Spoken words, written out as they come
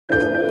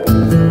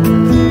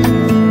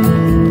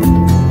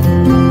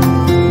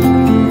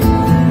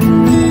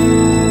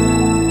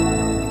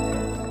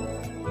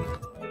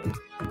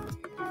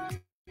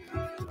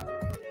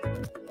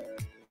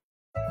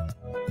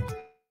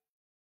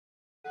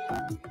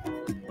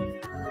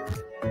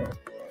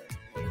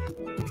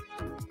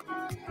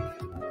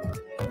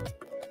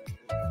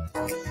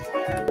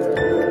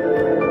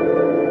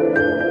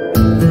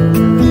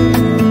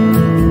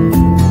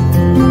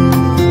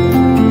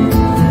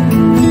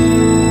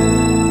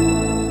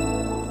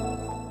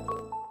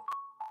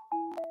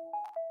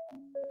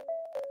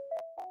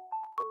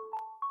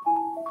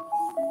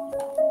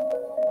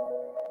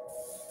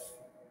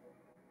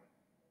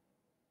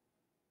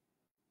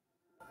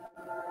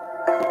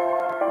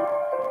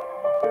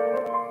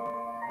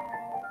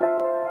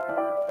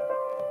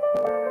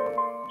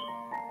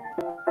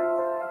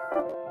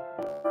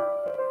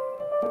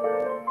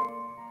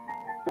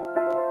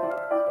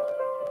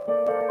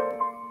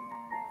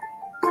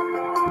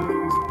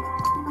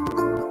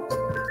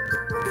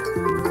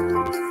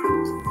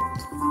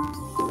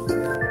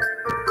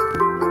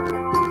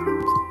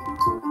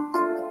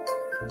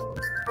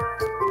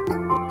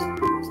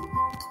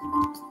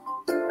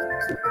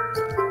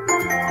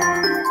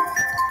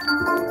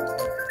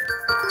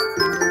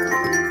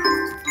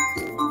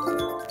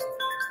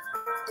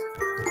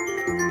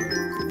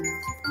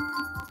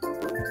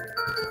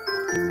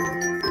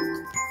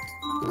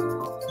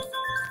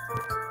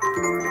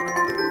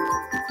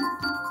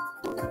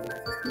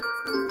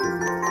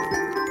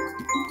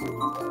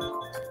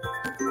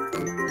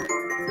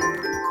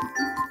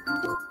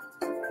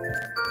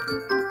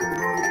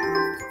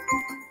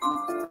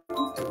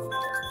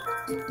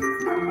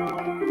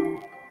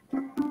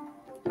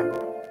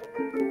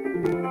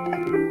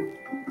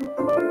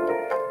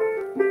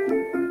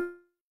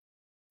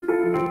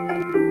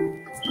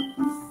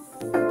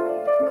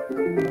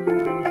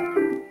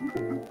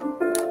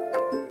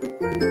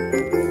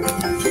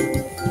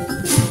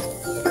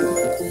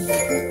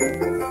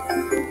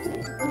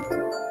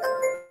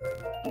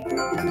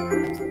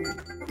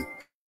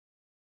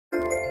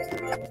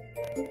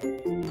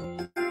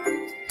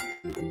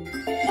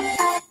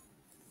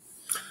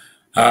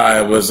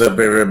Hi, what's up,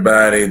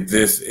 everybody?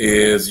 This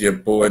is your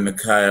boy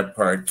Nakia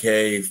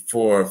Parquet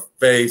for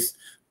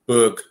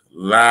Facebook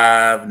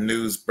Live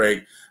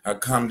Newsbreak. I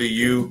come to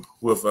you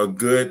with a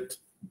good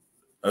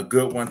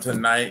one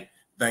tonight.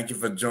 Thank you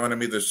for joining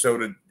me. The show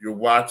that you're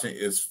watching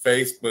is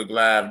Facebook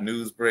Live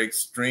Newsbreak,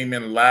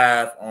 streaming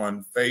live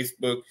on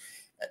Facebook,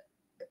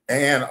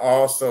 and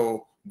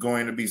also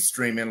going to be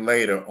streaming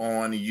later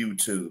on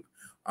YouTube.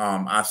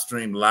 I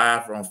stream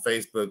live on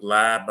Facebook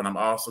Live, but I'm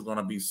also going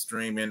to be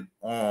streaming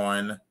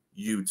on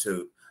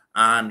YouTube.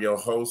 I'm your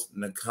host,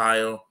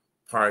 Nakia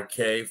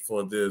Parquet,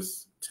 for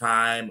this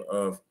time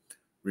of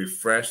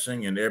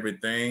refreshing and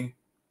everything.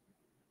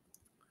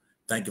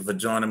 Thank you for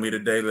joining me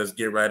today. Let's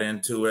get right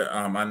into it.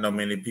 I know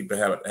many people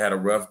have had a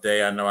rough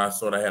day. I know I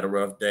sort of had a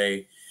rough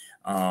day.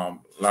 A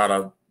lot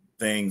of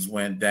things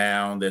went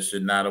down that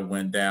should not have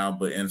went down,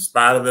 but in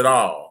spite of it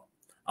all,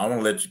 I want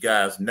to let you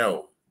guys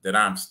know that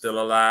I'm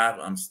still alive.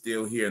 I'm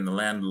still here in the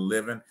land of the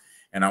living,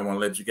 and I want to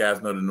let you guys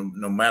know that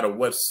no matter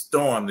what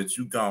storm that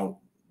you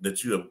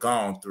have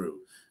gone through,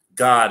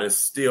 God is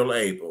still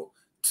able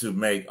to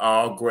make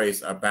all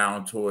grace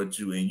abound towards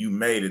you, and you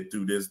made it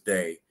through this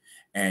day,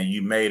 and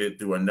you made it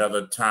through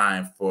another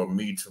time for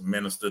me to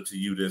minister to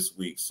you this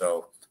week.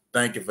 So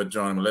thank you for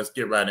joining me. Let's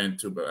get right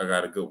into it. I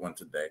got a good one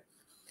today.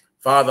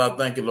 Father, I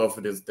thank you, Lord,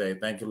 for this day.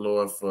 Thank you,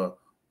 Lord, for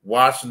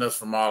washing us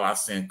from all our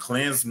sin.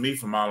 Cleanse me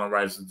from all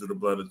unrighteousness through the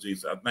blood of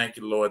Jesus. I thank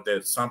you, Lord,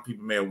 that some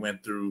people may have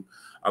went through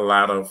a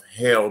lot of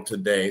hell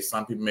today.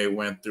 Some people may have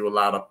went through a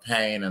lot of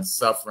pain and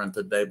suffering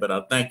today. But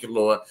I thank you,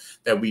 Lord,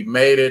 that we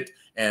made it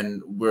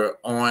and we're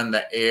on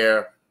the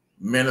air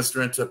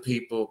ministering to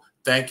people.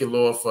 Thank you,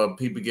 Lord, for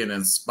people getting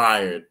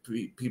inspired,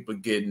 people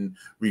getting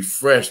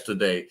refreshed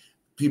today,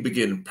 people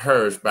getting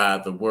purged by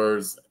the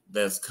words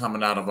that's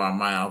coming out of our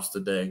mouths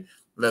today.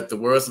 Let the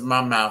words of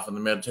my mouth and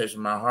the meditation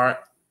of my heart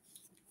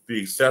be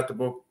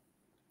acceptable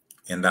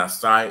in thy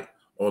sight,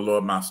 O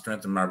Lord, my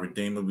strength and my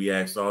redeemer. We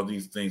ask all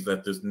these things.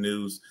 Let this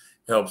news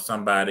help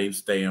somebody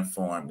stay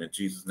informed. In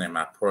Jesus' name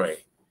I pray.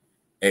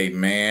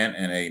 Amen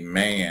and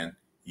amen.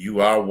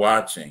 You are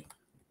watching,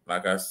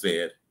 like I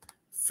said,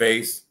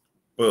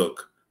 Facebook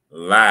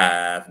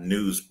Live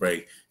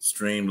Newsbreak,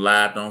 stream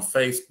live on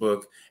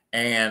Facebook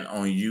and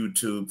on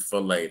YouTube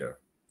for later.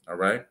 All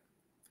right.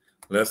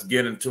 Let's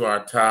get into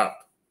our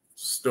top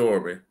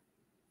story.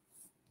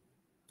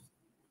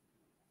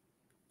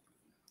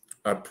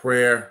 A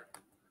prayer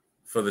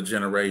for the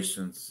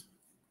generations.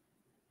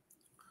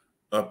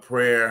 A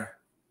prayer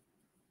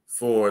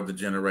for the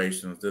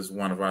generations. This is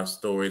one of our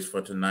stories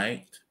for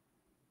tonight.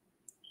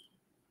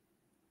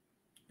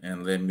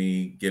 And let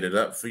me get it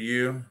up for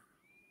you.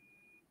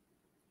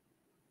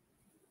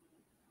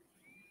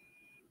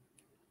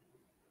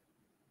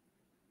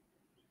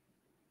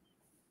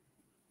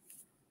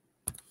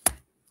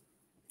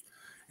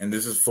 And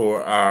this is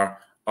for our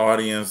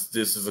audience,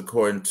 this is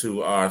according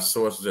to our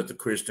sources at the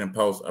Christian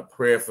Post, a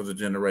prayer for the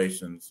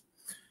generations.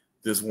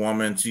 This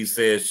woman, she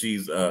says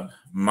she's a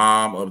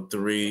mom of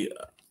three,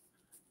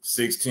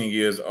 16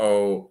 years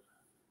old,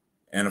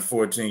 and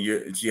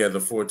she has a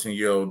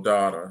 14-year-old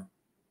daughter.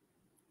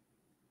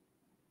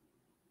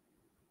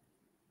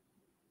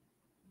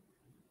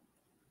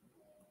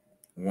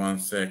 One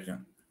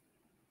second.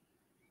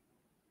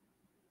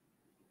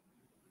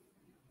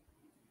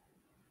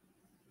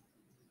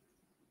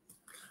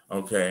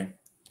 Okay.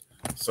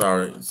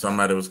 Sorry,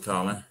 somebody was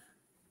calling.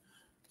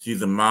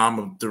 She's a mom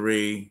of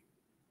three.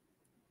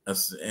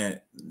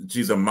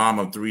 She's a mom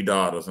of three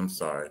daughters. I'm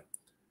sorry.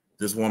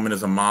 This woman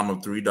is a mom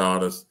of three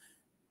daughters.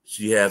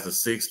 She has a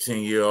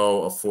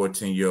 16-year-old, a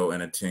 14-year-old,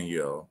 and a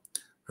 10-year-old.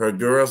 Her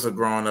girls are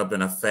growing up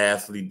in a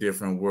vastly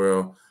different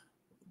world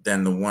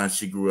than the one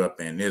she grew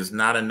up in. It's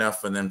not enough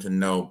for them to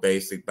know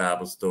basic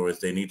Bible stories.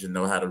 They need to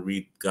know how to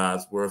read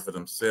God's word for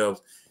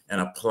themselves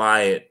and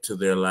apply it to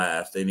their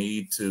lives. They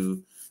need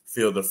to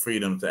feel the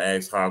freedom to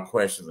ask hard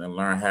questions and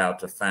learn how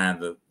to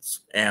find the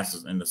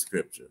answers in the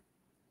scripture.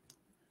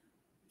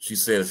 She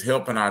says,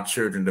 helping our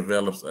children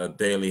develops a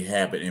daily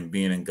habit in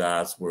being in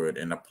God's word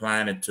and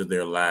applying it to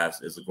their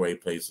lives is a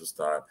great place to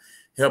start.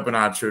 Helping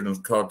our children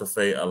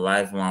cultivate a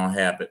lifelong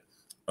habit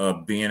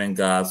of being in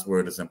God's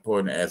word is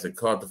important as it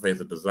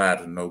cultivates a desire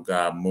to know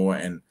God more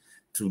and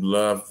to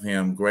love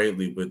him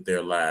greatly with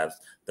their lives.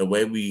 The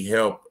way we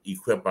help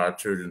equip our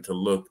children to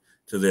look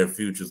to their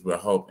futures with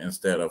hope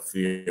instead of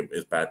fear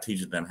is by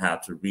teaching them how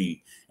to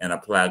read and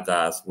apply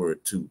God's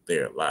word to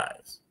their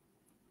lives.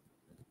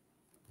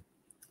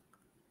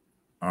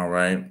 All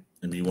right.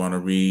 If you want to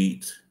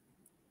read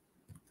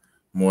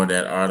more of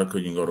that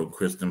article, you can go to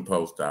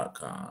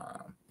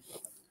christianpost.com.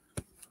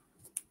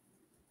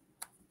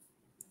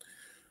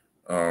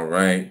 All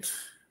right.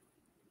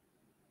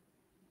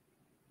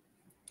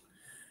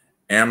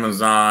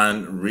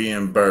 Amazon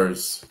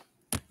reimburse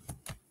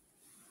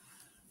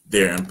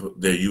their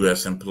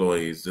U.S.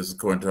 employees. This is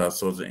according to our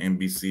source of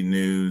NBC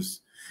News.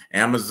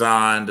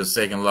 Amazon, the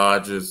second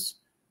largest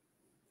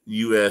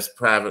U.S.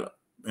 private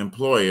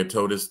employer,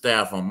 told its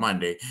staff on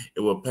Monday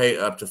it will pay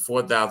up to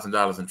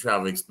 $4,000 in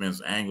travel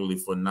expense annually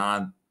for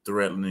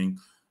non-threatening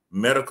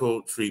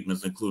medical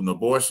treatments, including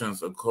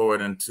abortions,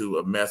 according to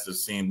a message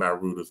seen by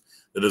Reuters.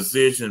 The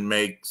decision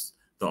makes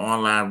the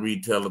online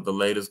retailer the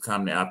latest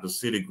company after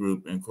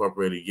Citigroup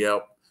incorporated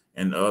Yelp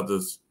and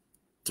others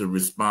to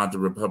respond to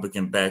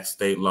Republican-backed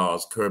state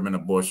laws curbing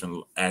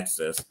abortion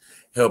access,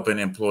 helping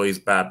employees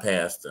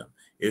bypass them.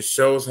 It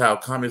shows how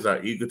companies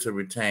are eager to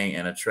retain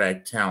and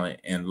attract talent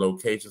in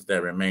locations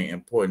that remain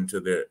important to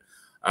their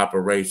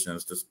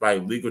operations,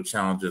 despite legal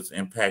challenges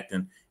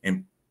impacting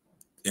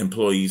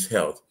employees'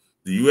 health.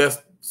 The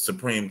U.S.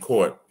 Supreme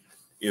Court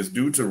is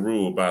due to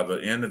rule by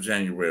the end of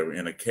January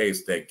in a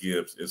case that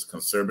gives its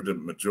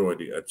conservative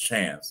majority a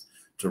chance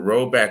to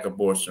roll back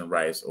abortion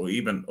rights or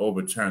even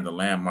overturn the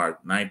landmark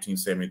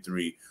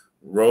 1973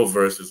 Roe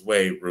versus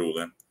Wade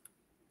ruling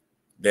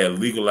that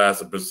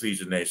legalized the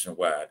procedure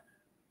nationwide.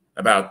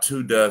 About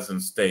 24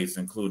 states,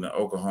 including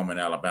Oklahoma and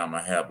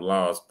Alabama, have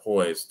laws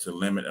poised to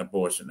limit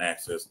abortion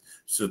access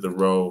should the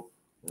Roe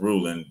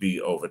ruling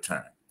be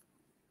overturned.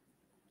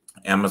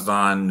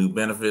 Amazon new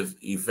benefits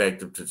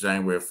effective to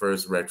January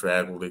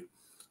 1st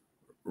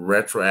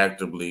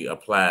retroactively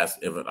applies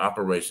if an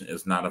operation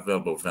is not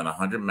available within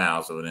 100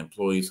 miles of an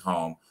employee's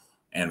home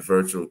and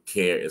virtual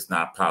care is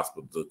not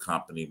possible, the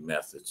company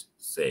message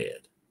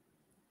said.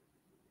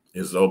 It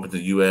is open to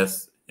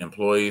U.S.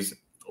 employees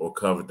or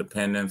covered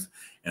dependents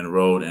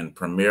enrolled in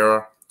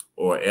Premier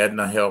or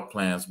Aetna health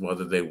plans,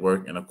 whether they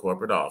work in a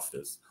corporate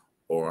office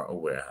or a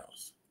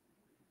warehouse.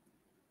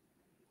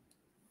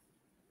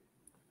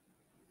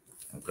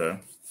 Okay.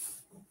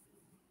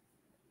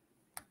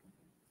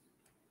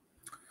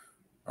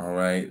 All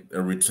right.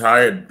 A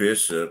retired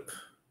bishop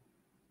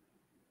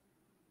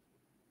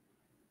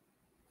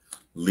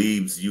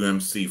leaves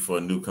UMC for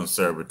a new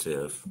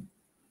conservative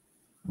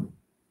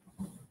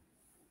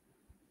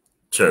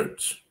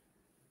church.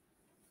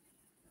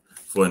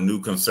 For a new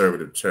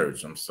conservative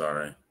church. I'm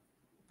sorry.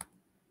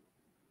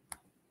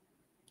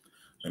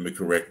 Let me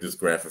correct this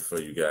graphic for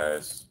you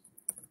guys.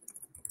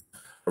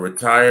 A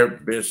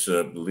retired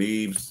bishop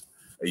leaves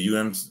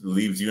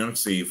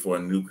UMC for a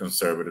new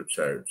conservative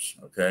church.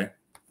 Okay.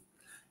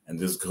 And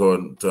this is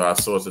according to our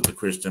source at the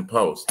Christian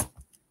Post.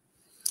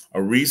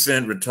 A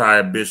recent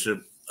retired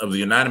bishop of the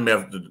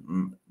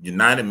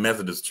United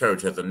Methodist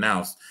Church has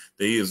announced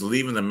that he is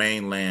leaving the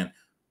mainland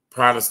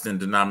Protestant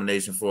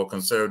denomination for a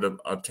conservative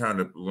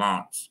alternative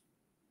launch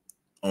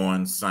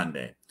on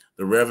Sunday.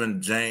 The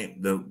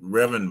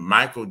Reverend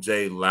Michael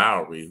J.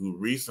 Lowry, who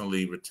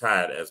recently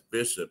retired as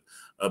bishop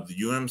of the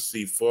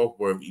UMC Fort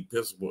Worth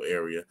Episcopal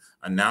area,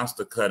 announced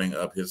the cutting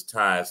of his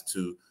ties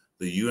to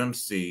the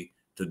UMC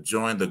to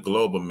join the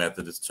Global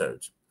Methodist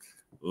Church.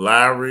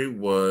 Lowry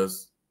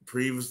was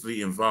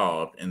previously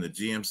involved in the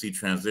GMC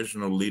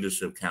Transitional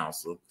Leadership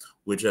Council,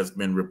 which has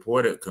been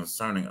reported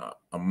concerning,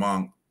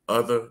 among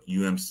other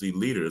UMC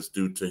leaders,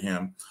 due to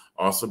him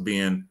also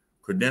being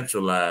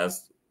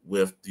credentialized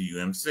with the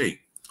UMC.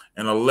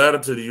 In a letter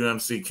to the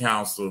UMC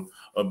Council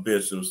of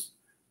Bishops,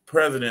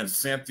 President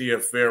Cynthia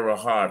Farrell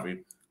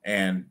Harvey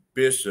and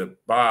Bishop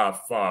Bob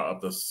Farr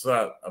of the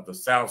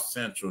South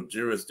Central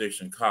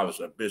Jurisdiction College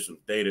of Bishops,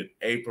 dated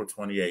April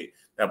 28,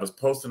 that was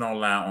posted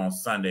online on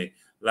Sunday,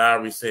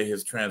 Lowry said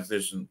his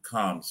transition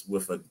comes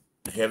with a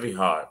heavy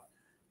heart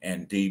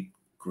and deep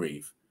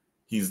grief.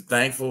 He's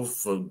thankful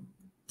for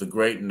the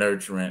great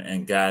nurturing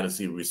and guidance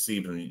he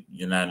received in the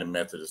United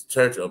Methodist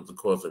Church over the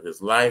course of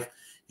his life.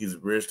 He's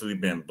richly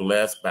been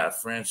blessed by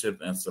friendship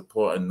and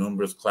support of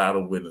numerous cloud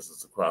of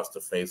witnesses across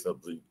the face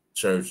of the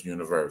Church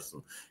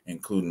Universal,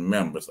 including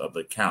members of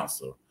the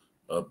Council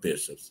of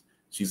Bishops.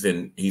 He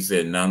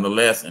said,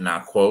 nonetheless, and I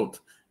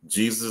quote,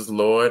 Jesus,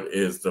 Lord,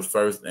 is the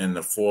first and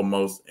the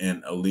foremost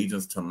in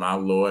allegiance to my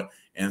Lord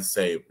and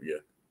Savior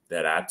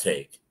that I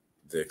take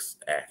this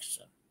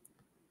action.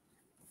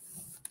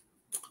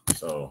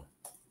 So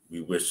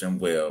we wish him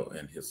well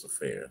in his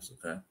affairs,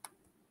 okay?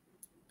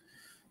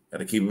 Got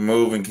to keep it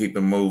moving, keep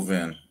it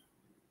moving.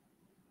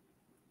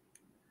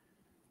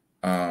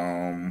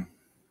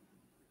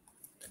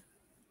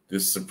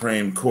 This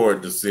Supreme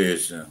Court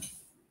decision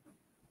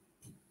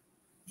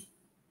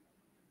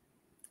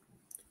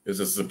is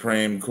a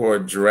Supreme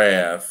Court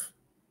draft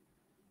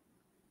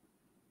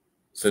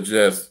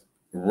suggests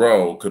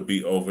Roe could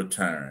be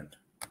overturned.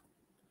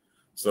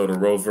 So the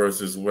Roe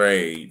versus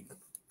Wade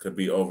could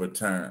be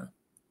overturned.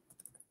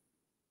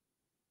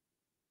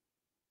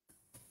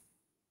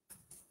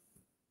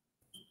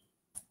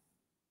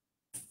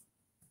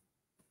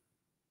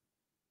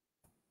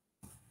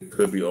 It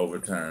could be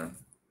overturned.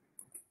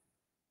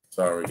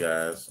 Sorry,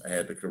 guys. I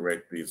had to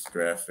correct this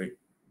graphic.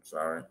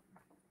 Sorry.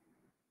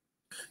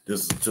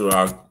 This is to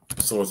our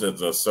source at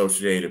the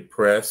Associated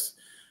Press.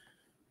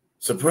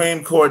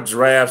 Supreme Court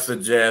draft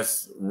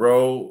suggests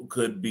Roe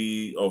could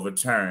be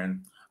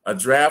overturned. A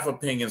draft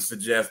opinion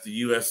suggests the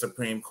U.S.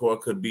 Supreme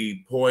Court could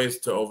be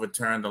poised to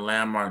overturn the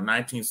landmark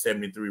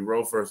 1973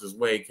 Roe versus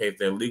Wade case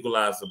that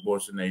legalized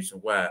abortion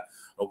nationwide,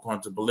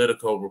 according to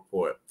Politico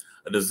report.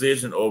 A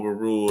decision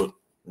overruled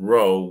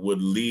Roe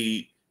would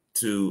lead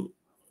to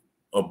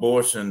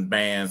abortion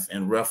bans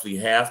in roughly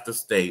half the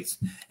states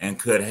and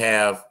could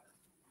have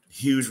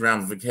huge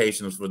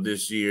ramifications for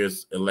this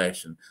year's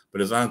election.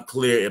 But it's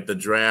unclear if the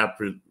draft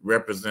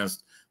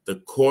represents the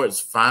court's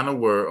final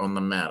word on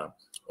the matter.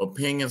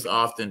 Opinions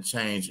often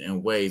change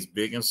in ways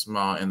big and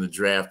small in the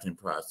drafting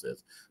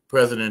process.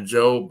 President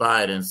Joe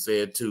Biden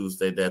said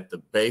Tuesday that the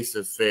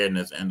basic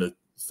fairness and the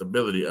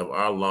stability of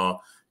our law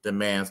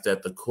demands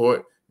that the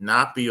court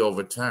not be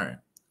overturned.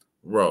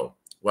 Roe,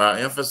 while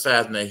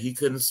emphasizing that he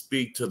couldn't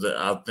speak to the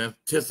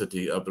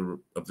authenticity of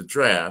the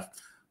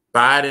draft,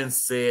 Biden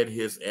said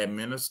his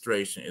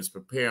administration is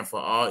preparing for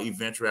all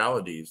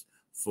eventualities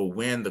for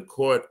when the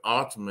court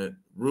ultimately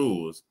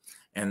rules,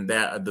 and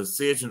that a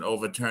decision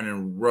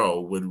overturning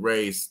Roe would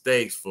raise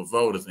stakes for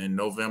voters in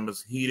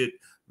November's heated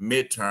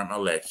midterm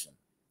election.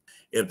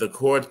 If the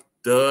court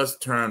does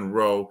turn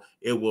Roe,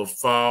 it will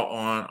fall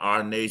on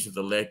our nation's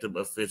elected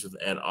officials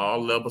at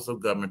all levels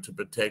of government to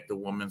protect the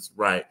woman's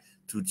right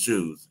to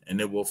choose, and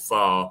it will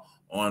fall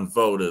on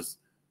voters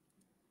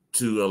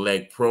to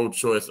elect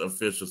pro-choice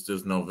officials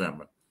this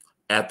November.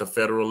 At the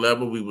federal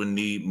level, we will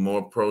need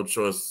more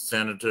pro-choice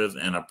senators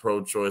and a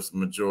pro-choice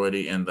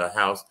majority in the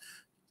House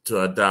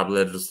to adopt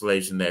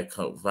legislation that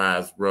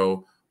provides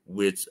Roe,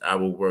 which I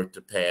will work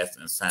to pass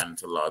and sign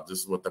into law. This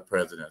is what the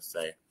president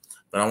said.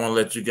 But I want to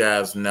let you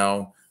guys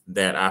know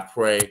that I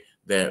pray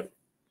that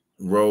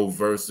Roe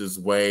versus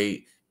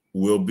Wade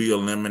will be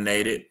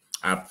eliminated.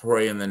 I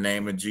pray in the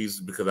name of Jesus,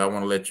 because I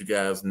want to let you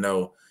guys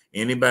know,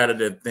 anybody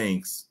that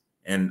thinks,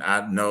 and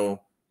I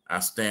know I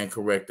stand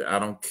corrected, I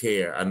don't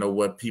care. I know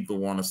what people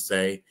want to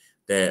say,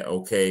 that,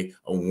 okay,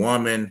 a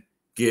woman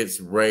gets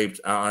raped,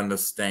 I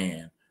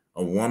understand.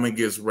 A woman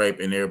gets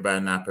raped and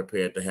everybody not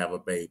prepared to have a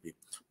baby.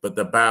 But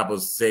the Bible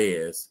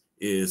says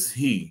it is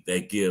he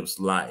that gives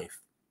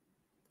life.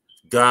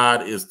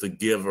 God is the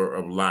giver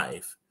of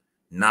life,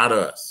 not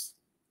us.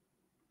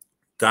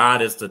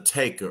 God is the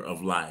taker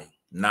of life,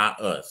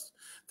 not us.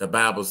 The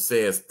Bible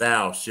says,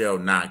 thou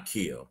shalt not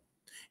kill.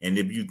 And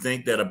if you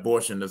think that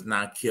abortion is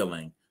not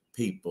killing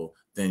people,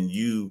 then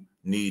you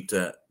need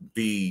to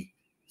be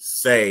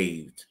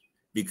saved,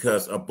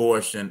 because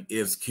abortion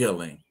is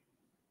killing.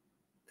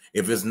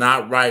 If it's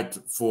not right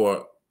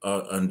for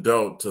an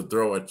adult to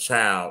throw a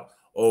child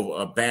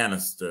over a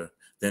banister,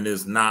 then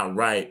it's not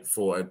right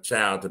for a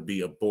child to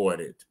be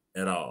aborted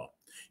at all.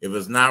 If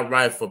it's not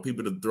right for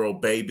people to throw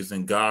babies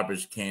in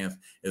garbage cans,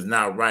 it's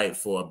not right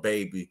for a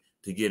baby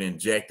to get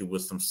injected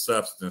with some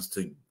substance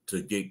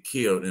to get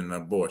killed in an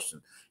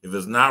abortion. If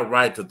it's not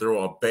right to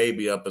throw a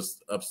baby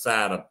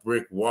upside a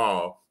brick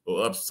wall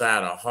or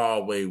upside a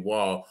hallway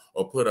wall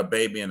or put a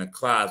baby in a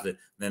closet,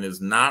 then it's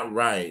not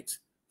right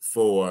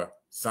for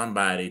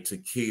somebody to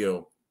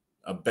kill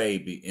a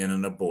baby in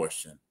an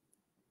abortion.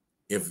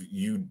 If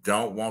you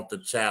don't want the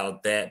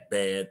child that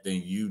bad,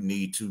 then you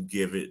need to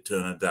give it to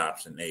an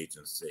adoption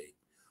agency.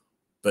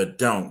 But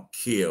don't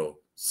kill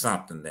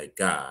something that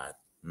God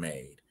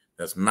made.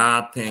 That's my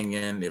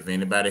opinion. If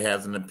anybody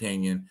has an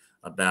opinion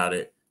about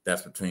it,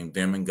 that's between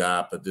them and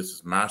God. But this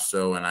is my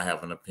show, and I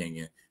have an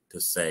opinion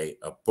to say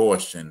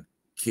abortion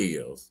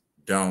kills.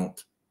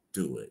 Don't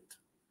do it.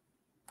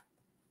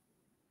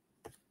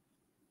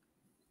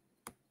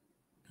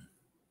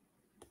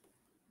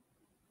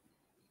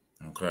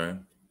 Okay.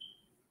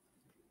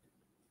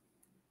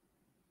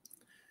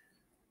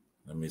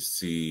 Let me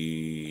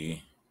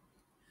see.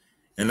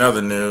 In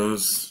other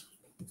news,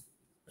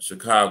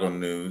 Chicago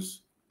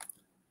news,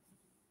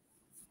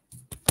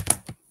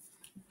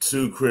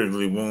 2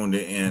 critically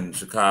wounded in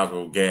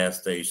Chicago gas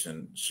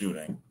station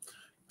shooting.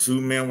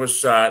 2 men were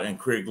shot and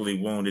critically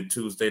wounded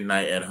Tuesday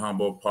night at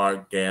Humboldt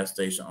Park gas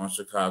station on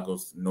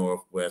Chicago's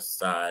northwest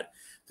side.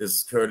 This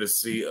is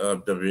courtesy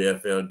of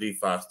WFLD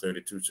Fox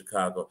 32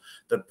 Chicago.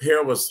 The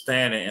pair was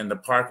standing in the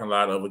parking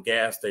lot of a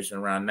gas station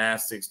around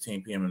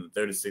 9:16 p.m. in the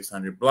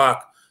 3600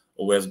 block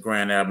of West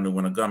Grand Avenue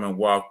when a gunman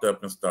walked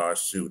up and started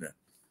shooting.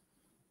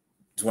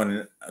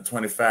 A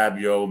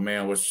 25-year-old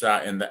man was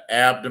shot in the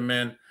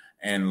abdomen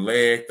and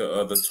leg. The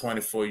other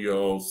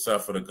 24-year-old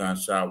suffered a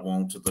gunshot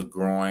wound to the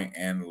groin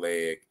and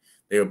leg.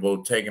 They were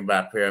both taken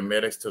by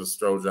paramedics to the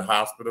Stroger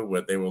Hospital,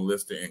 where they were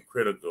listed in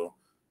critical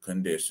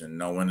condition.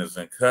 No one is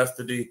in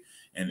custody,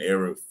 and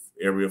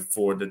Area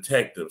 4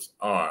 detectives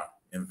are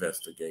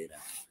investigating.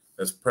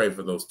 Let's pray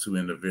for those 2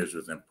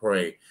 individuals and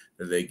pray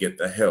that they get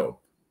the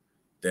help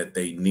that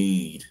they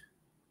need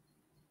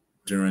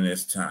during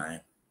this time.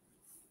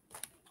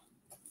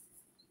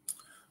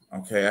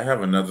 Okay, I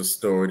have another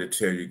story to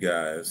tell you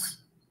guys.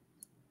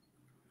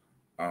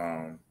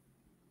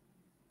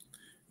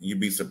 You'd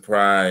be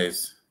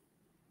surprised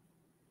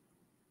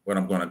what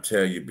I'm going to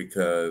tell you,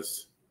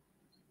 because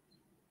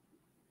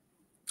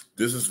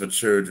this is for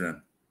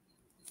children.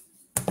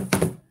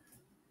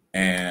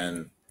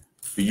 And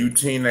for you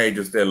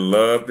teenagers that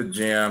love the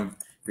gym,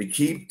 to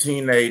keep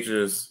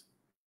teenagers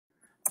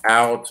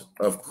out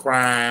of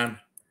crime,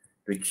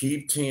 to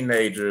keep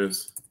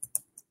teenagers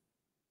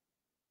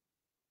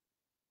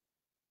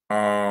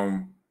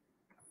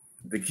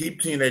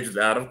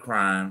out of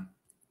crime,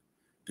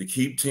 to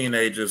keep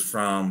teenagers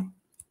from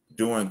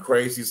doing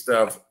crazy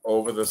stuff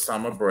over the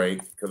summer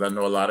break, because I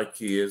know a lot of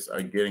kids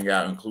are getting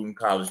out, including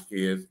college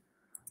kids,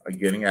 are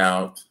getting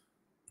out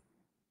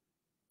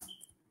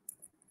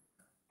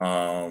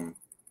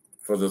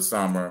for the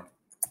summer.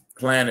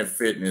 Planet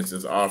Fitness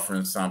is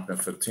offering something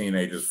for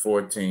teenagers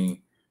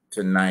 14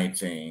 to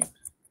 19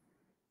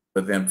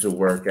 for them to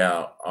work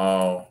out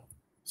all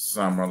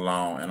summer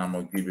long. And I'm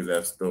going to give you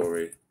that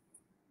story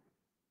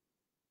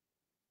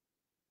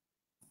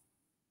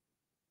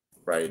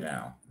right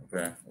now,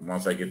 okay?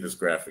 Once I get this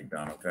graphic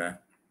done, okay?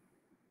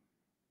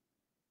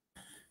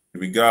 Here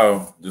we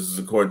go. This is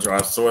according to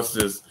our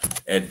sources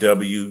at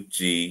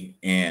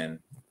WGN.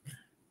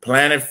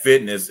 Planet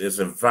Fitness is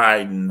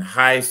inviting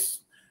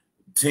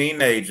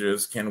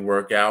teenagers can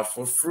work out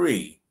for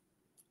free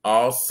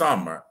all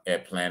summer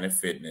at Planet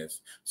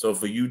Fitness. So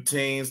for you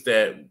teens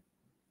that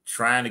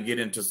trying to get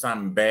into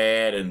something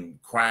bad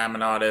and crime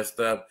and all that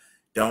stuff,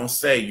 don't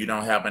say you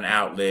don't have an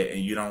outlet,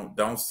 and you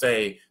don't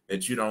say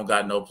that you don't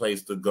got no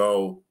place to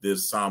go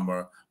this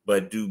summer,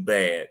 but do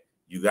bad.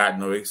 You got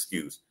no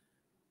excuse.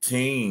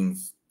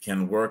 Teens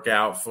can work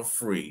out for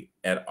free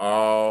at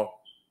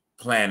all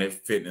Planet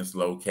Fitness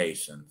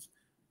locations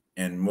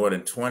in more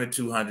than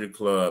 2,200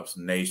 clubs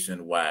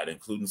nationwide,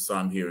 including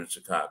some here in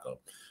Chicago.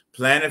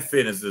 Planet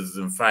Fitness is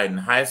inviting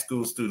high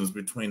school students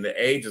between the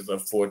ages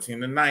of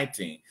 14 and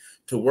 19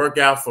 to work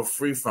out for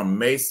free from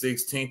May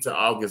 16th to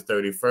August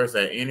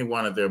 31st at any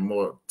one of their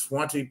more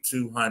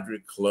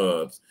 2,200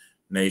 clubs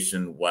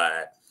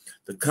nationwide.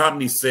 The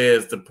company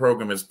says the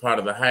program is part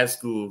of the High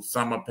School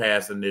Summer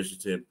Pass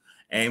initiative,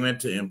 aiming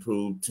to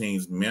improve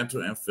teens'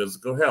 mental and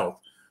physical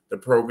health. The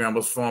program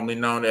was formerly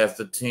known as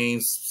the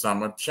Teens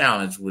Summer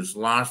Challenge, which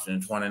launched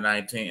in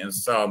 2019 and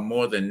saw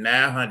more than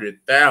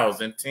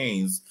 900,000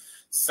 teens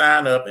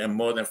sign up and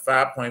more than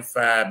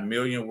 5.5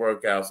 million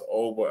workouts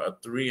over a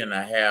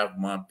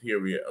 3.5-month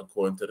period,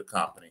 according to the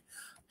company.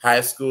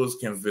 High schools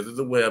can visit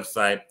the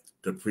website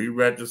to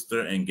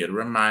pre-register and get a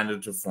reminder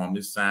to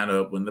formally sign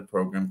up when the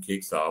program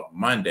kicks off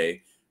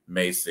Monday,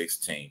 May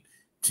 16th.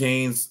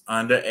 Teens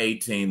under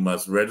 18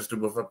 must register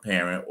with a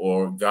parent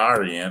or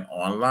guardian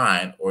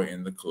online or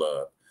in the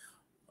club.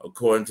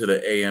 According to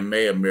the AMA,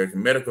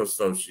 American Medical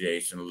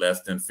Association,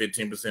 less than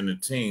 15%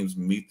 of teens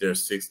meet their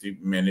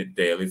 60-minute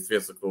daily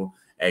physical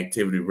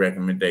activity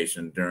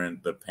recommendation during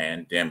the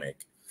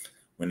pandemic.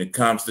 When it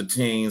comes to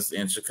teens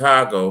in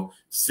Chicago,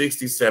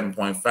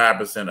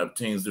 67.5% of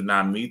teens do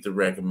not meet the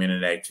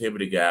recommended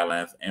activity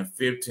guidelines, and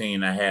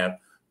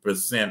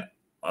 15.5%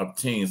 of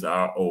teens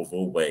are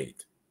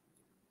overweight.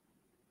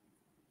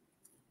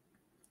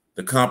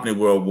 The company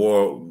will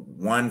award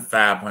one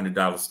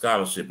 $500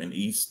 scholarship in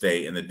each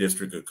state in the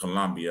District of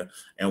Columbia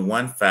and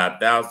one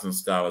 $5,000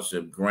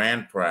 scholarship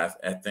grand prize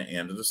at the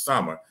end of the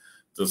summer.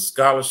 The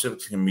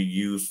scholarships can be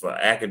used for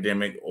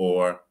academic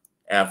or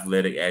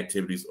athletic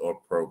activities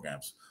or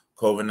programs.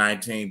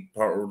 COVID-19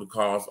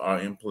 protocols are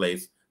in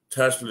place.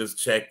 Touchless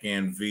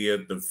check-in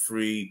via the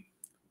free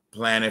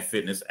Planet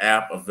Fitness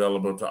app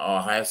available to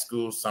all high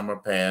school summer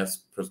pass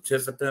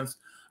participants,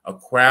 a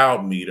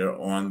crowd meter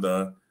on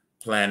the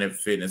Planet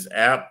Fitness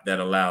app that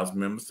allows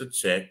members to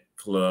check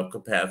club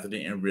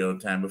capacity in real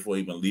time before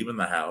even leaving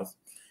the house,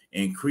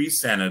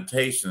 increased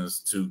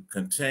sanitations to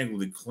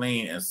continually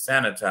clean and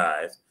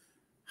sanitize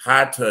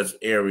high-touch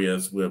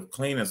areas with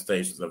cleaning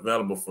stations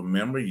available for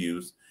member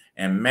use,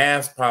 and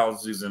mask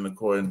policies in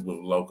accordance with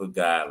local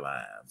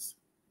guidelines.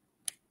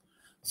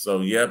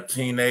 So, yep,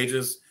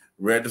 teenagers,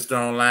 register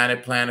online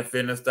at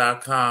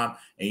planetfitness.com,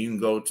 and you can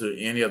go to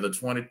any of the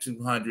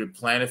 2,200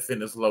 Planet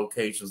Fitness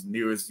locations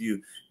nearest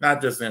you,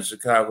 not just in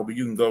Chicago, but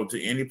you can go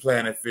to any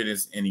Planet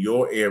Fitness in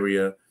your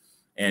area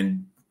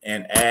and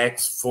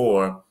ask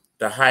for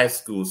the high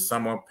school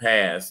summer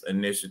pass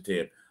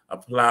initiative.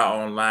 Apply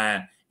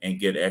online and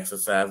get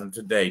exercising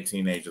today,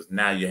 teenagers.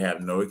 Now you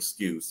have no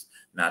excuse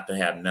not to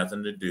have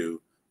nothing to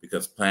do,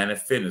 because Planet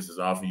Fitness is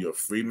offering you a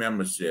free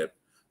membership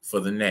for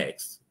the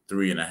next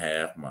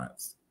 3.5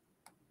 months.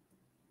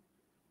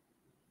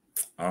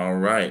 All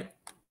right.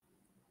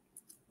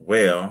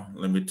 Well,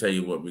 let me tell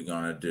you what we're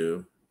going to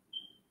do.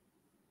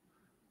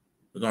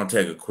 We're going to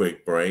take a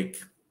quick break,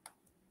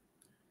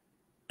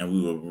 and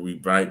we will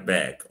be right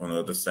back on the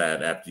other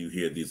side after you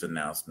hear these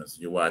announcements.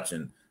 You're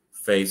watching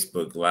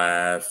Facebook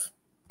Live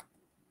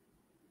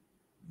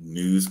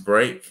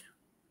Newsbreak,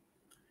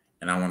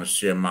 and I want to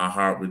share my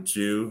heart with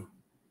you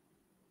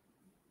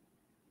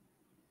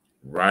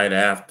right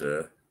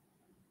after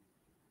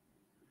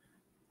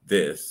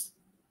this.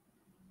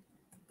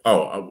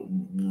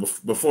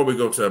 Before we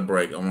go to a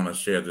break, I want to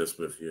share this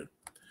with you.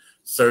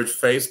 Search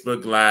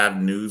Facebook Live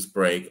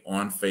Newsbreak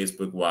on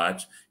Facebook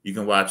Watch. You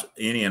can watch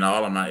any and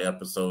all of my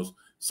episodes.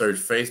 Search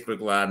Facebook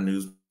Live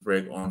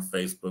Newsbreak on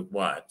Facebook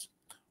Watch.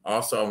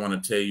 Also, I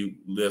want to tell you,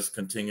 let's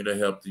continue to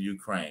help the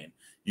Ukraine.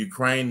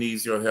 Ukraine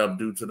needs your help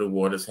due to the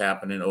war that's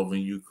happening over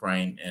in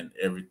Ukraine and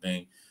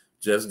everything.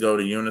 Just go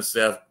to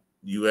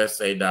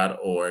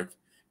UNICEFUSA.org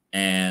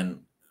and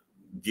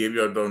give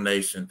your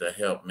donation to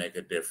help make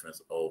a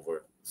difference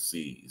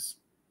overseas.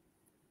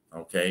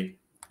 Okay?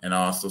 And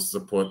also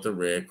support the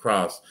Red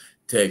Cross.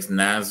 Text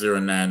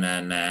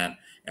 90999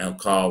 and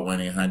call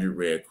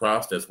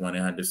 1-800-RED-CROSS. That's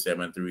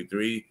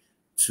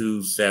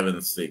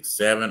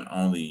 1-800-733-2767.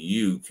 Only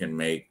you can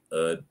make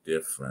a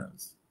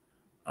difference.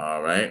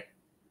 All right?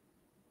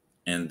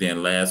 And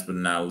then last but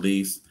not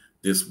least,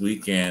 this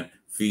weekend,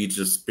 Feed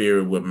Your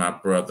Spirit with my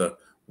brother,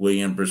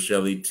 William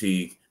Brushelli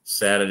Teague,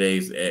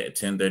 Saturdays at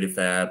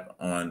 10:35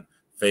 on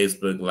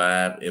Facebook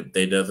Live. If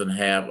they don't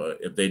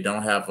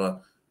have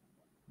a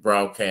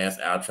broadcast,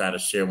 I'll try to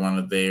share one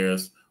of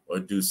theirs or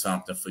do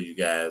something for you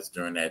guys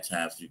during that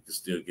time so you can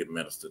still get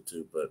ministered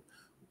to. But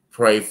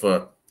pray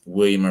for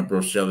William and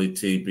Brushelli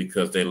Teague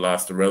because they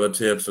lost a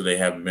relative, so they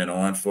haven't been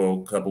on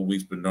for a couple of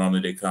weeks, but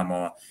normally they come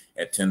on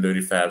at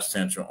 10:35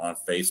 Central on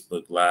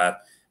Facebook Live.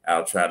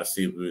 I'll try to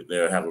see if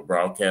they'll have a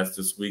broadcast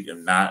this week. If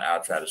not,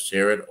 I'll try to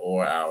share it,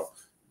 or I'll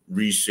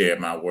reshare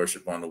my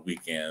worship on the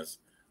weekends,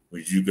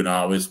 which you can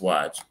always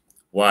watch.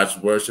 Watch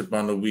Worship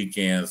on the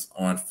Weekends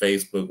on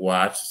Facebook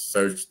Watch.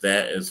 Search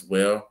that as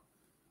well.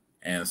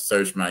 And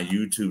search my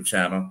YouTube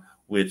channel,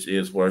 which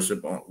is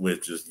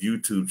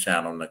YouTube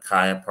channel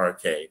Nakia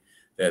Parquet.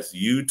 That's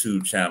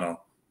YouTube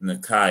channel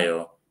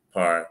Nakia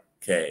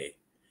Parquet.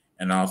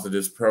 And also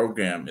this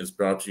program is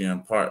brought to you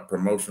in part,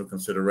 promotional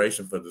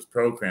consideration for this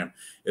program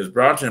is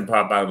brought to you in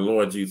part by the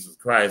Lord Jesus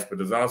Christ, but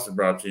is also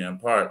brought to you in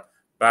part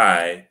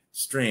by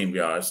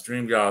StreamYard.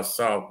 StreamYard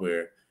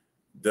software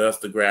does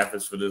the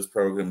graphics for this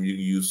program. You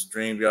can use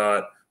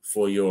StreamYard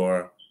for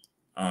your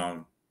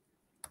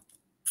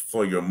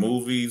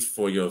movies,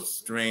 for your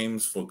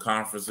streams, for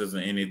conferences,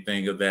 and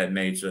anything of that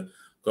nature.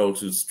 Go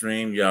to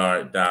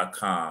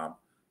StreamYard.com.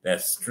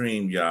 That's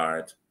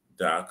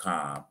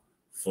StreamYard.com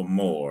for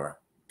more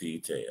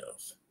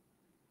details.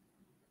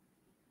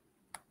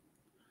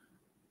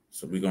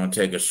 So we're going to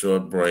take a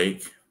short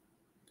break.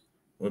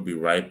 We'll be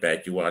right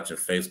back. You're watching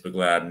Facebook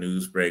Live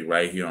Newsbreak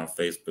right here on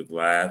Facebook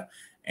Live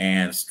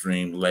and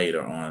streamed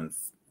later on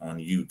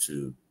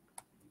YouTube.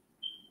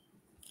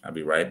 I'll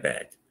be right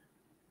back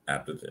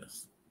after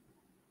this.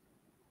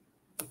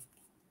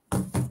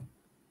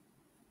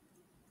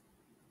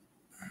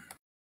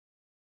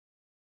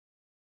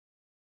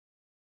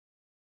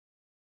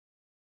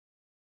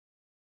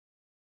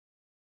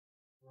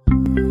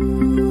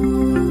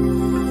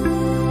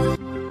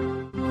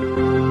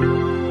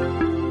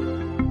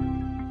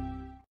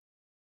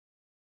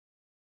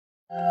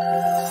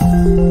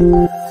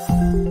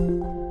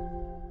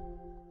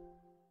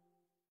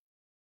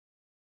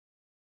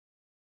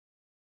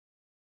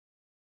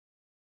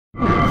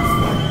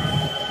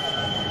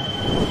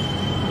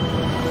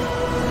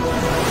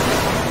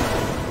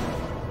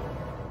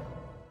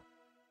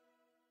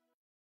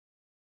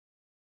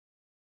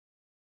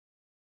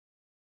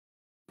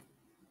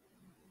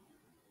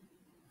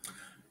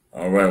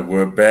 All right,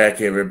 we're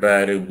back,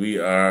 everybody. We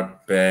are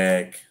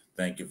back.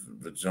 Thank you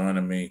for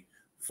joining me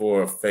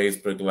for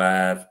Facebook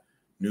Live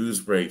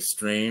Newsbreak,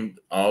 streamed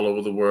all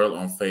over the world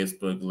on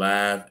Facebook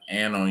Live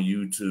and on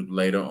YouTube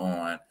later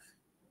on.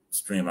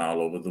 stream all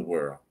over the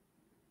world.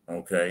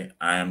 Okay,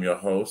 I am your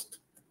host,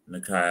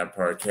 Nakia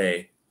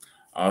Parquet.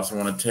 I also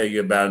want to tell you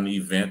about an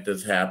event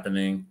that's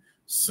happening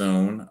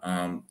soon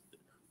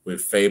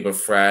with Favor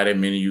Friday.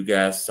 Many of you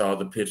guys saw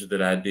the picture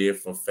that I did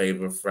for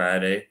Favor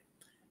Friday,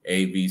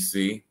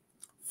 ABC.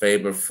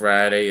 Favor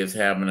Friday is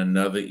having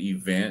another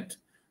event.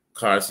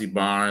 Carsey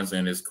Barnes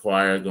and his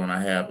choir are going to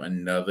have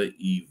another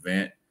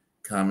event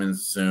coming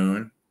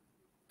soon,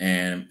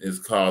 and it's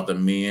called the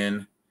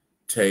Men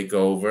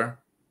Takeover.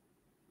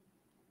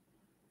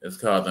 It's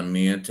called the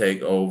Men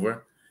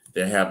Takeover.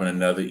 They're having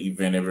another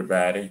event,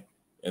 everybody.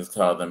 It's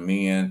called the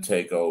Men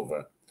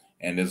Takeover,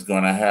 and it's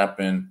going to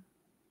happen.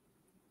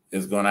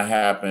 It's going to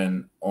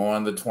happen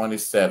on the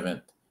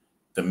 27th.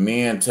 The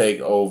Men Take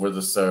Over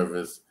the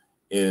service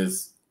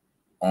is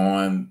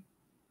on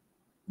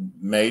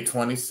May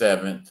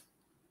 27th,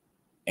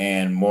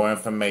 and more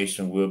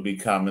information will be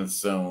coming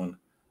soon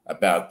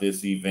about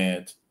this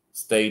event.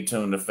 Stay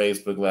tuned to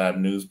Facebook Live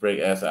Newsbreak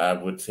as I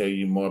will tell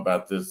you more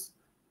about this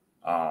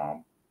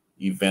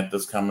event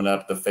that's coming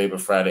up. The Favor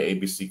Friday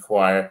ABC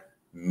Choir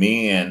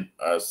men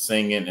are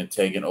singing and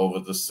taking over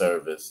the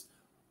service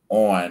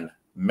on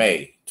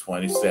May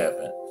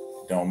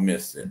 27th. Don't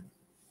miss it.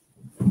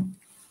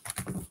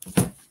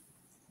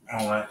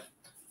 All right.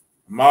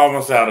 I'm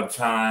almost out of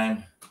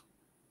time,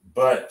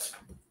 but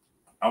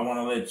I want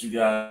to let you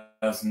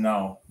guys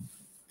know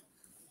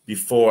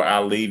before I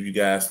leave you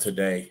guys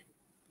today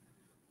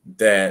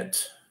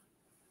that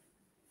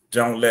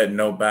don't let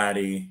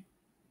nobody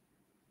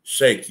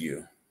shake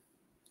you.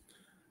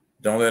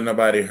 Don't let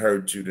nobody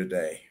hurt you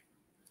today.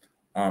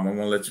 I want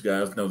to let you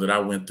guys know that I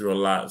went through a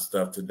lot of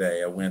stuff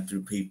today. I went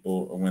through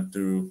people. I went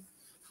through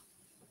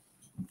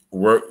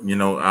work.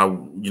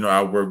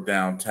 I work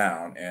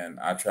downtown and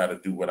I try to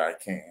do what I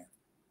can.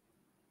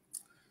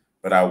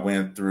 But I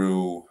went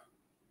through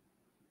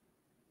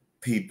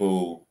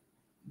people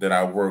that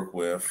I work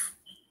with,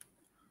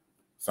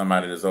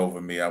 somebody that's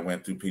over me. I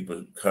went through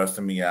people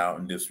cussing me out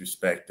and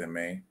disrespecting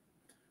me,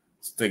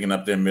 sticking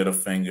up their middle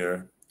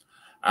finger.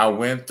 I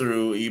went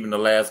through, even the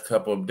last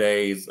couple of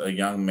days, a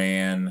young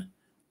man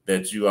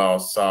that you all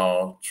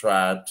saw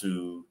tried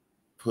to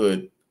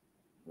put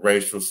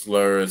racial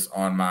slurs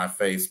on my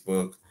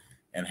Facebook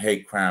and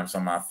hate crimes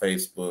on my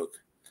Facebook.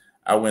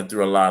 I went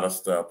through a lot of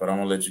stuff, but I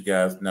want to let you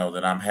guys know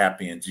that I'm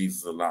happy in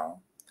Jesus alone.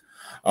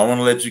 I want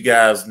to let you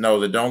guys know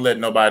that don't let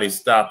nobody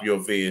stop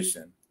your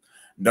vision.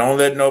 Don't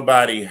let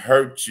nobody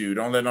hurt you.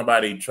 Don't let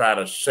nobody try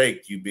to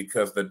shake you,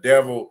 because the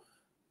devil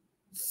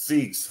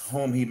seeks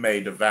whom he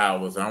may devour.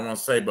 I want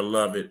to say,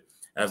 beloved,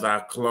 as I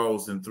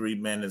close in 3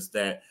 minutes,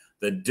 that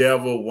the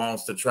devil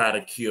wants to try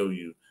to kill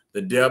you.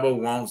 The devil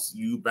wants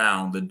you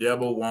bound. The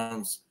devil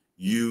wants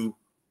you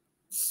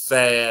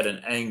sad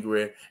and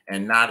angry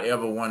and not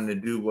ever wanting to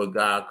do what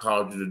God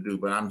called you to do.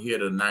 But I'm here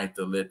tonight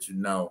to let you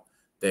know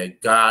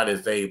that God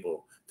is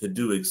able to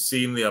do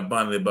exceedingly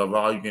abundantly above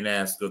all you can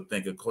ask or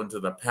think, according to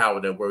the power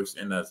that works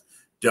in us.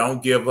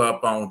 Don't give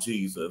up on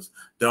Jesus.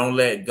 Don't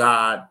let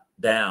God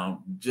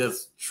down.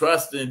 Just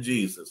trust in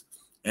Jesus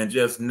and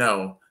just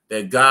know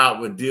that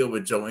God will deal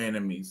with your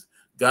enemies.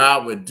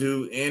 God would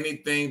do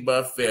anything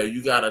but fail.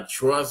 You got to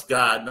trust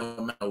God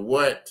no matter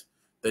what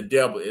the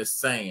devil is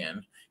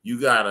saying.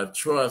 You got to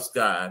trust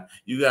God.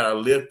 You got to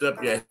lift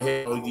up your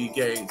head, O ye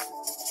gates,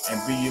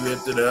 and be ye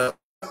lifted up,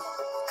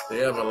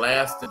 the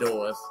everlasting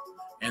doors,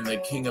 and the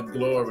King of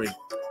glory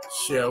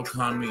shall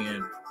come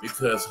in.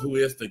 Because who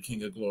is the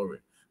King of glory?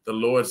 The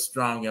Lord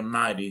strong and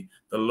mighty,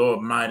 the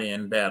Lord mighty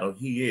in battle.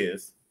 He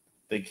is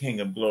the King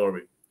of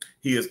glory.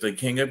 He is the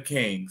King of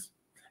kings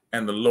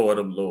and the Lord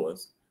of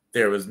lords.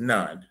 There is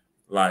none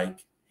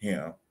like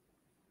him.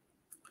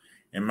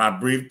 In my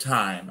brief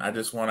time, I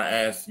just want to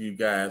ask you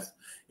guys,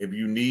 if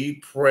you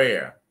need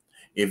prayer,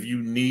 if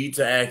you need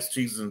to ask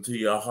Jesus into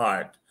your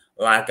heart,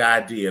 like I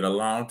did a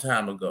long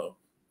time ago,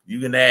 you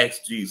can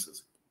ask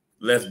Jesus.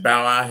 Let's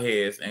bow our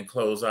heads and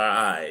close our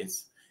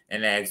eyes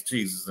and ask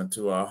Jesus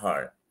into our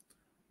heart.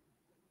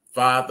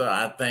 Father,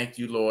 I thank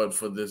you, Lord,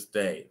 for this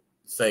day.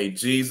 Say,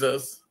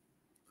 Jesus,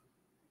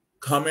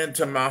 come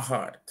into my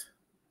heart.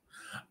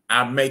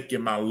 I make you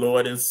my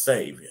Lord and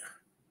Savior.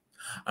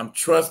 I'm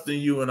trusting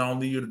you and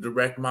only you to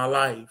direct my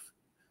life.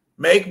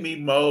 Make me,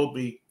 mold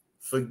me,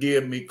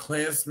 forgive me,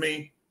 cleanse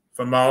me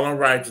from all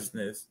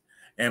unrighteousness,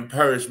 and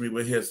purge me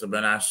with hyssop,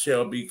 and I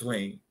shall be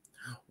clean.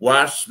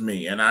 Wash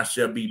me, and I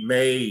shall be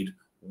made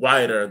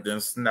whiter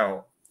than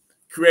snow.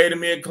 Create in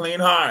me a clean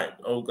heart,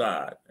 O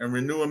God, and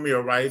renew in me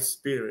a right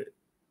spirit.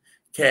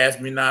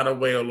 Cast me not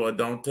away, O Lord.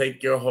 Don't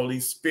take your Holy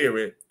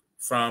Spirit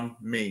from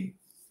me.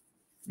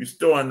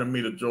 Restore unto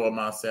me the joy of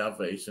my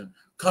salvation.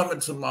 Come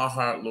into my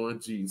heart,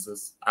 Lord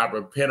Jesus. I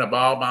repent of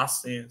all my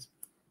sins.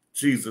 In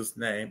Jesus'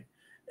 name,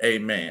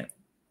 amen.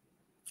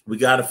 We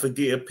got to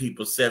forgive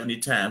people 70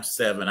 times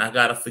 7. I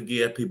got to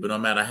forgive people no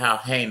matter how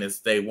heinous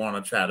they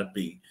want to try to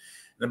be.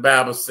 The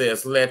Bible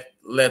says,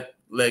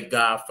 let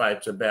God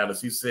fight your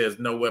battles. He says,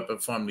 no weapon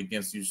formed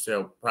against you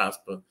shall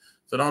prosper.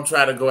 So don't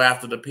try to go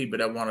after the people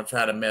that want to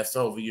try to mess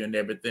over you and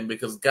everything,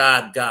 because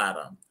God got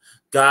them.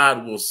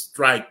 God will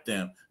strike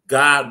them.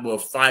 God will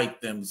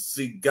fight them.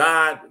 See,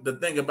 God, the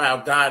thing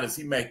about God is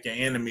he make your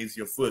enemies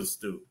your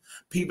footstool.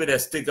 People that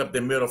stick up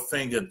their middle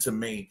finger to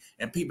me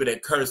and people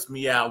that curse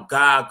me out,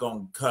 God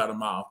gonna cut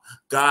them off.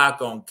 God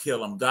gonna kill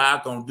them.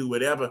 God gonna do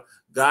whatever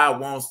God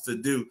wants to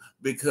do,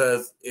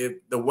 because if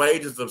the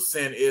wages of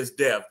sin is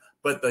death,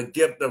 but the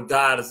gift of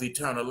God is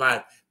eternal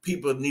life.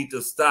 People need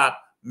to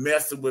stop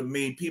messing with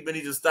me. People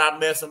need to stop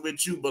messing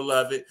with you,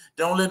 beloved.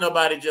 Don't let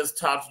nobody just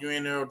talk to you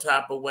in no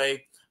type of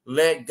way.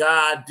 Let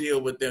God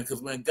deal with them,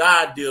 because when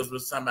God deals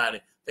with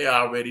somebody, they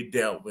already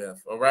dealt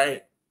with, all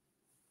right?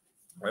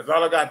 That's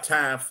all I got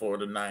time for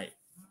tonight.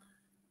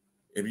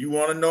 If you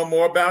want to know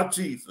more about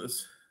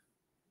Jesus,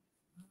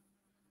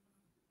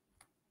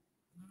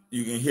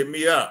 you can hit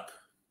me up.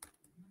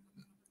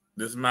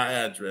 This is my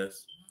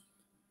address,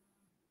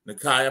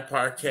 Nakia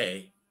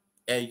Parquet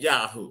at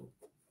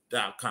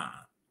yahoo.com.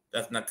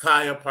 That's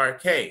Nakia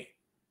Parquet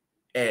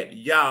at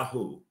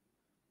yahoo.com.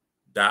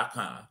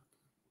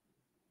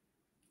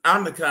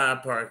 I'm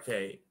Nakia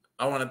Parquet.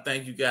 I want to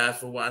thank you guys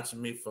for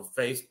watching me for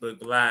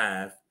Facebook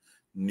Live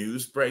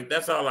Newsbreak.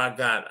 That's all I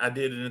got. I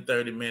did it in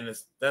 30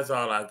 minutes. That's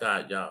all I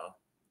got, y'all.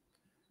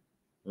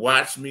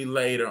 Watch me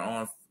later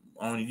on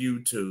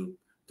YouTube.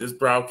 This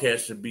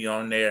broadcast should be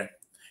on there,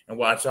 and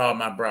watch all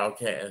my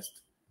broadcasts.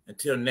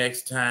 Until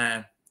next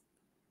time,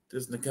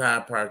 this is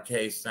Nakia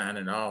Parquet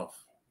signing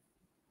off.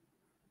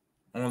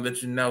 I want to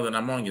let you know that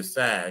I'm on your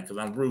side because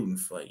I'm rooting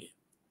for you.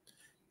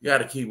 You got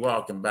to keep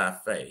walking by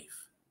faith.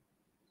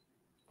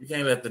 You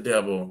can't let the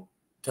devil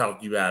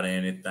talk you out of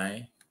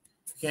anything.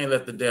 You can't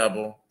let the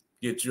devil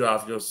get you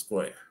off your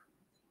square.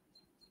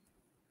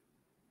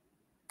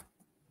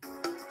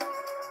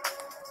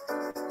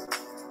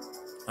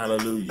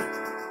 Hallelujah.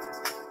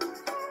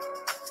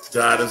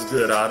 God is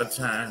good all the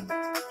time.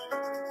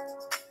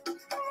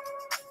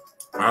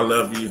 I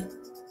love you.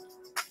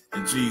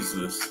 And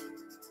Jesus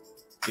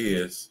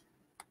is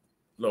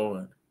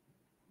Lord.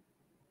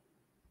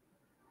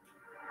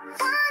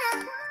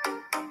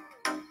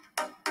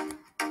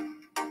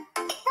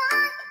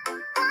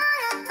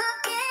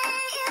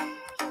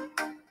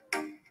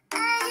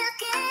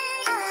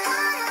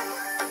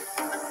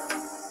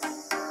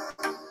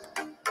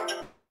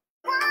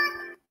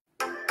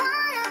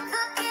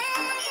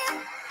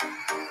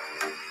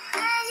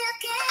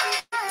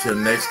 Till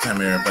next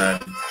time,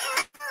 everybody.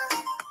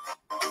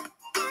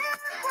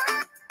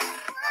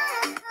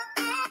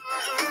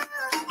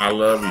 I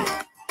love you.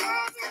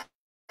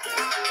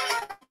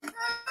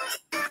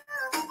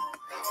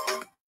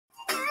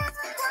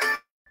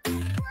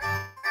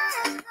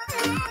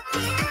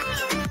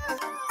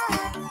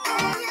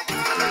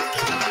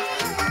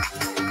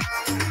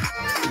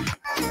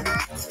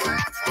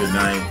 Good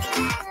night.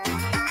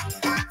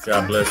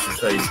 God bless you,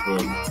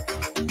 Facebook.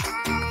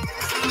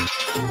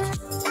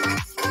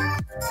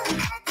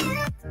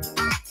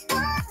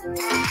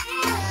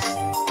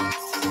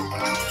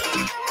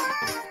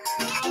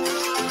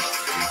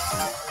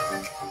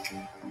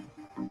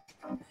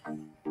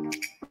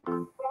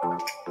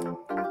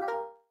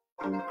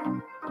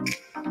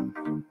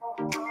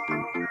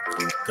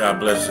 God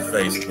bless you,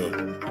 Facebook.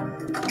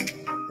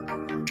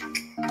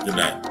 Good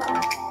night.